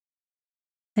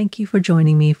Thank you for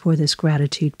joining me for this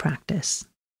gratitude practice.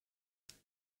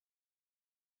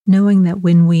 Knowing that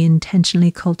when we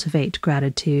intentionally cultivate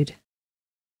gratitude,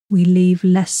 we leave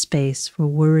less space for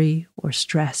worry or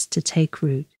stress to take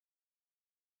root.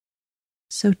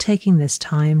 So, taking this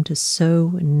time to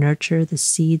sow and nurture the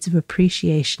seeds of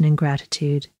appreciation and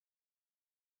gratitude,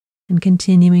 and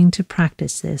continuing to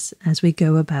practice this as we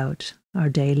go about our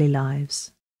daily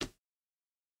lives.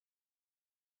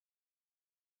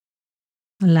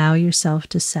 Allow yourself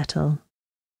to settle.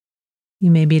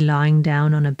 You may be lying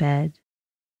down on a bed,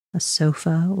 a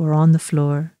sofa, or on the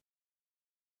floor.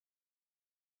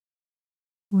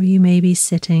 Or you may be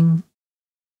sitting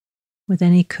with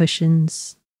any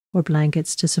cushions or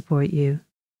blankets to support you,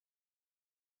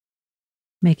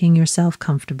 making yourself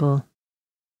comfortable.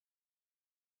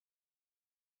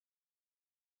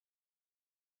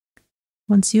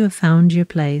 Once you have found your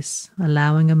place,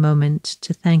 allowing a moment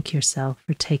to thank yourself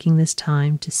for taking this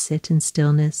time to sit in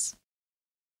stillness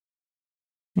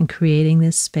and creating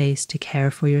this space to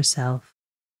care for yourself.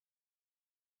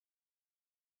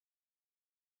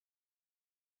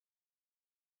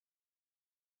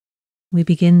 We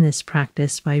begin this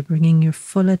practice by bringing your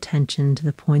full attention to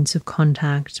the points of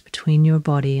contact between your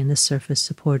body and the surface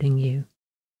supporting you,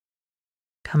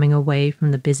 coming away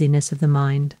from the busyness of the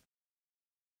mind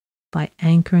by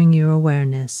anchoring your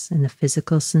awareness in the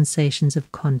physical sensations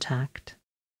of contact,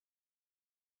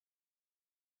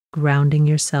 grounding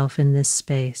yourself in this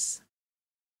space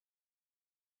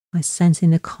by sensing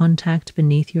the contact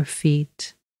beneath your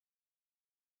feet,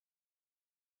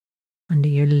 under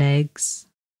your legs,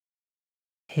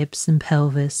 hips and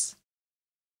pelvis,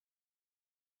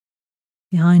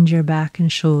 behind your back and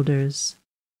shoulders,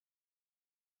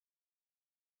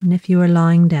 and if you are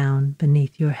lying down,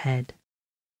 beneath your head.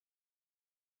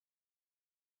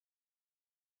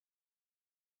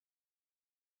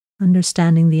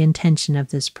 Understanding the intention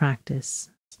of this practice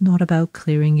is not about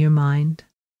clearing your mind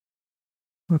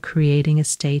or creating a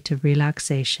state of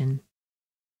relaxation.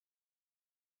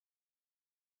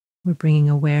 We're bringing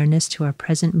awareness to our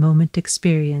present moment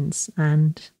experience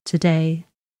and, today,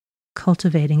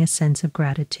 cultivating a sense of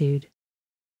gratitude.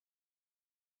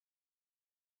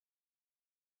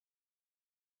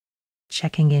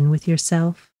 Checking in with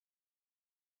yourself,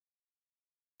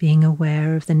 being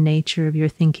aware of the nature of your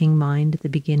thinking mind at the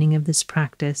beginning of this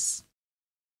practice,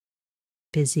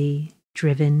 busy,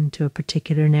 driven to a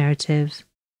particular narrative,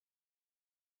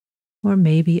 or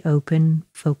maybe open,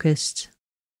 focused,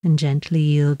 and gently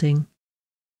yielding.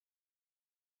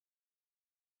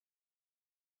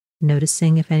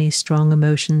 Noticing if any strong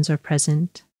emotions are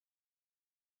present,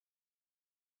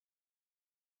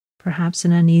 perhaps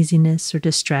an uneasiness or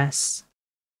distress,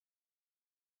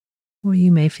 or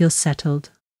you may feel settled,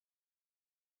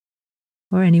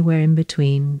 or anywhere in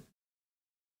between,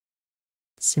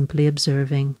 simply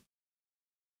observing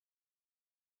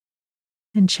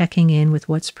and checking in with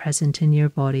what's present in your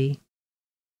body,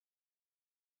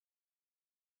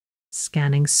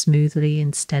 scanning smoothly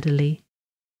and steadily,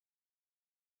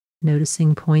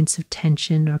 noticing points of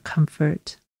tension or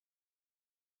comfort,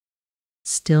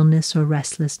 stillness or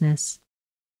restlessness,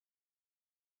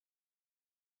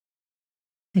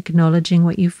 acknowledging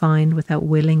what you find without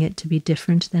willing it to be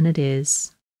different than it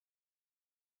is.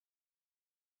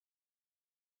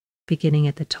 Beginning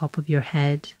at the top of your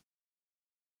head,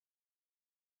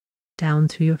 down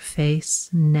through your face,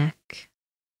 neck,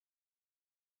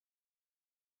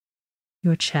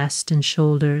 your chest and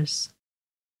shoulders,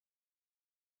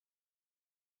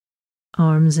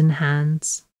 arms and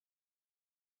hands,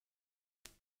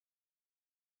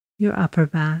 your upper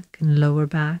back and lower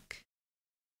back,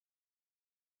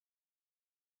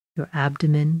 your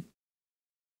abdomen,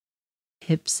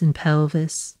 hips and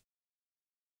pelvis,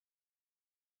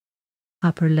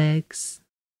 upper legs,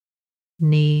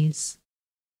 knees,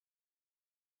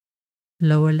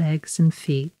 lower legs and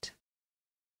feet.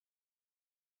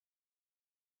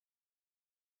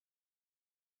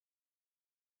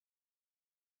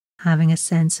 Having a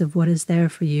sense of what is there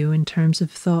for you in terms of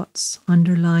thoughts,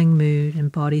 underlying mood,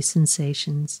 and body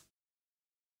sensations.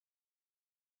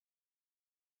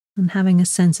 And having a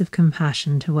sense of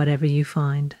compassion to whatever you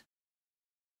find.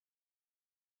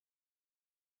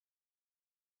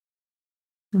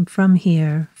 And from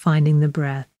here, finding the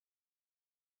breath.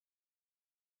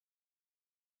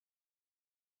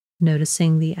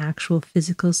 Noticing the actual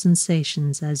physical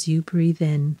sensations as you breathe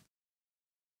in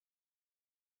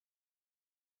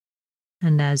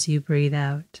and as you breathe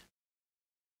out.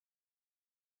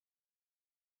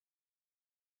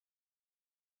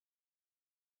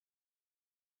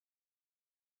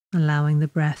 Allowing the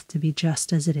breath to be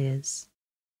just as it is.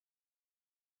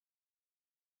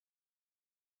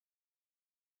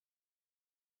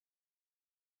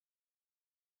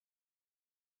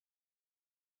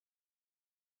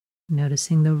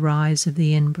 Noticing the rise of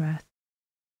the in-breath,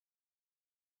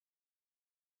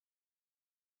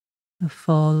 the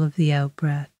fall of the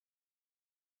out-breath,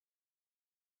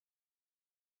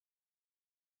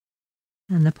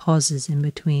 and the pauses in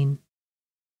between.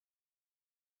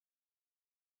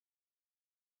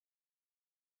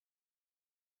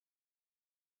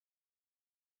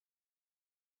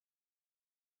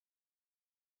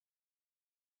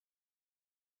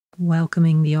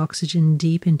 Welcoming the oxygen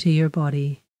deep into your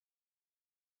body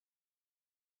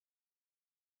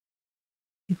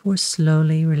before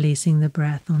slowly releasing the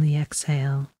breath on the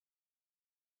exhale.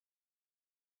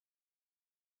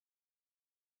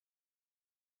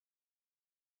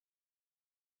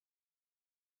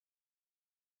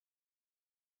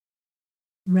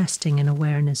 Resting in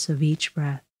awareness of each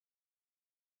breath.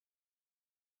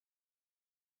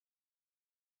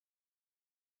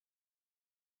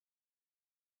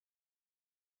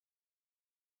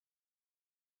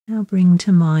 Now bring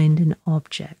to mind an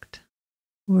object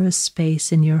or a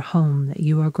space in your home that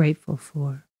you are grateful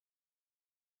for.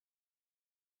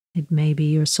 It may be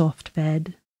your soft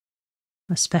bed,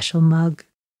 a special mug,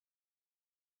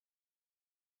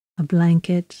 a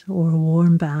blanket, or a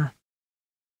warm bath.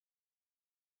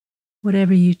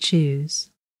 Whatever you choose,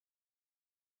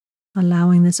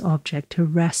 allowing this object to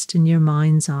rest in your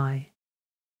mind's eye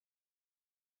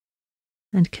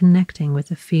and connecting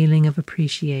with a feeling of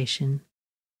appreciation.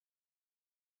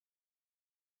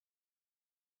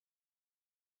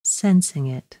 Sensing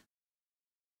it.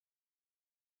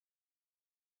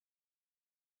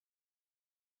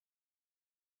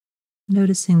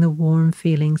 Noticing the warm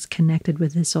feelings connected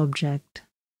with this object.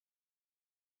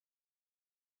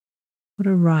 What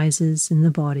arises in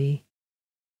the body.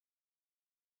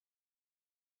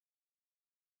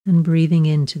 And breathing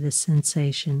into this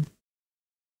sensation.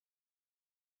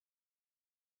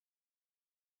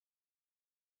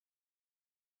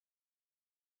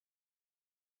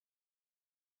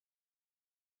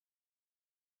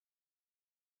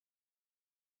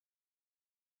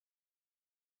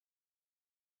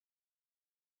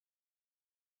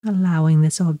 Allowing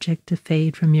this object to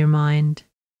fade from your mind.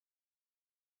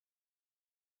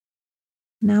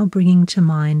 Now bringing to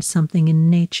mind something in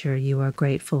nature you are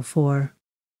grateful for.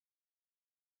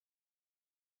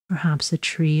 Perhaps a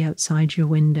tree outside your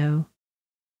window,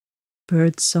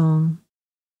 bird song,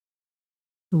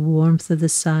 the warmth of the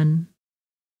sun,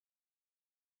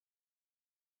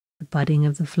 the budding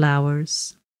of the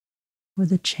flowers, or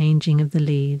the changing of the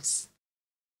leaves.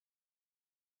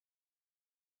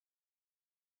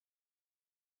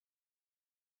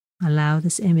 Allow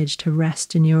this image to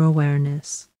rest in your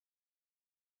awareness,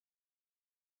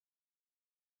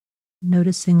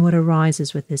 noticing what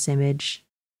arises with this image,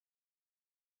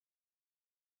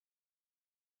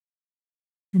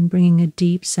 and bringing a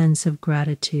deep sense of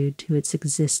gratitude to its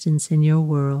existence in your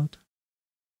world.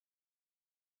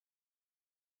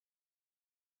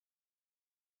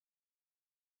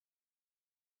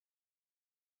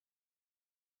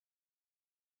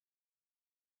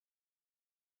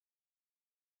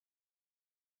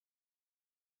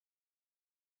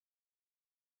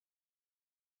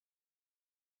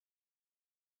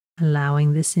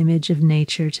 Allowing this image of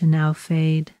nature to now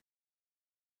fade,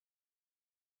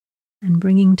 and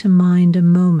bringing to mind a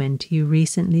moment you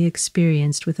recently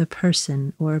experienced with a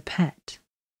person or a pet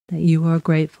that you are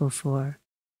grateful for.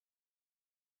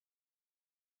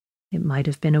 It might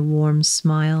have been a warm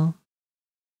smile,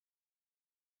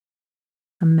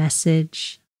 a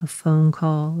message, a phone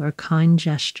call, or kind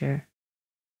gesture.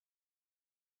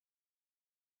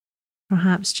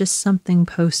 Perhaps just something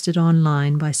posted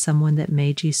online by someone that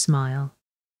made you smile.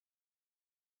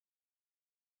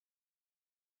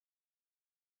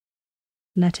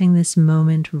 Letting this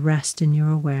moment rest in your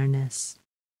awareness.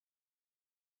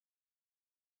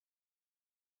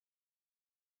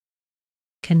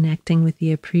 Connecting with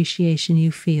the appreciation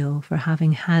you feel for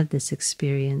having had this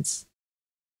experience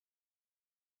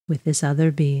with this other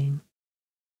being.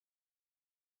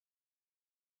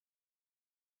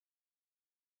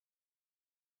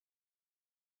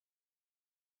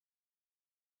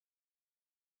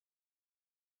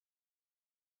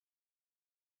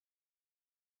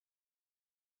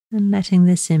 And letting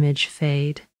this image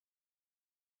fade,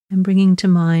 and bringing to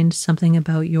mind something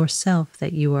about yourself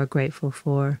that you are grateful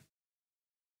for.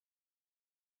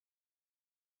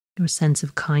 Your sense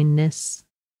of kindness,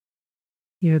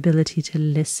 your ability to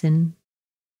listen,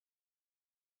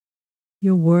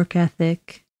 your work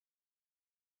ethic,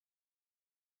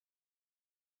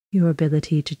 your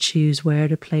ability to choose where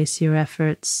to place your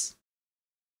efforts.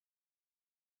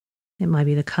 It might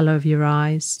be the color of your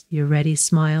eyes, your ready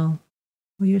smile,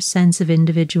 or your sense of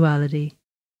individuality.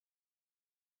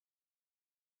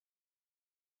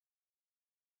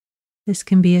 This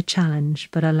can be a challenge,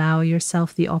 but allow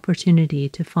yourself the opportunity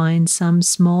to find some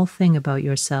small thing about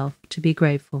yourself to be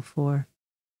grateful for.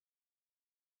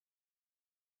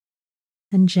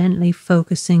 And gently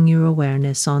focusing your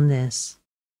awareness on this.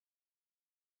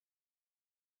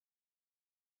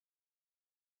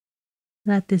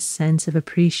 Let this sense of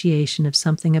appreciation of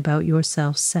something about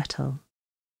yourself settle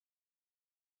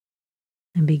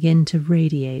and begin to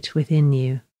radiate within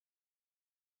you.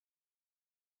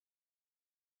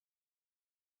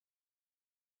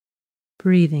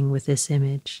 Breathing with this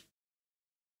image.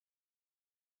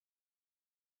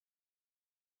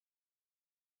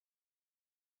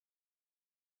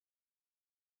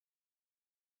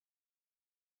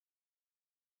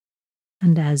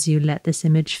 And as you let this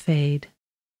image fade,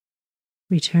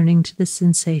 returning to the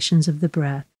sensations of the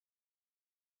breath,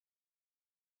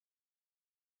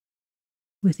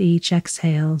 with each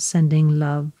exhale sending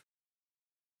love,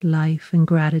 life, and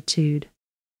gratitude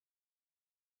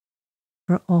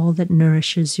for all that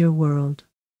nourishes your world.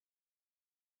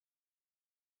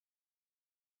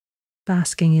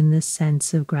 Basking in this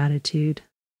sense of gratitude.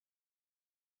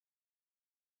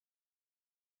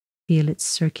 Feel it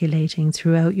circulating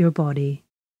throughout your body,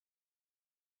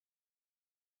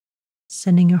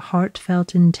 sending your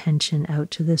heartfelt intention out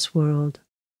to this world,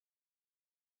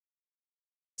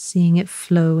 seeing it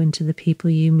flow into the people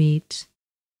you meet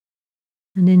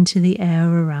and into the air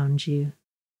around you.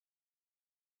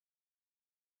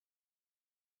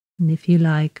 And if you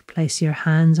like, place your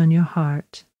hands on your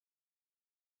heart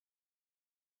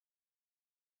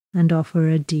and offer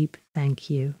a deep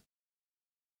thank you.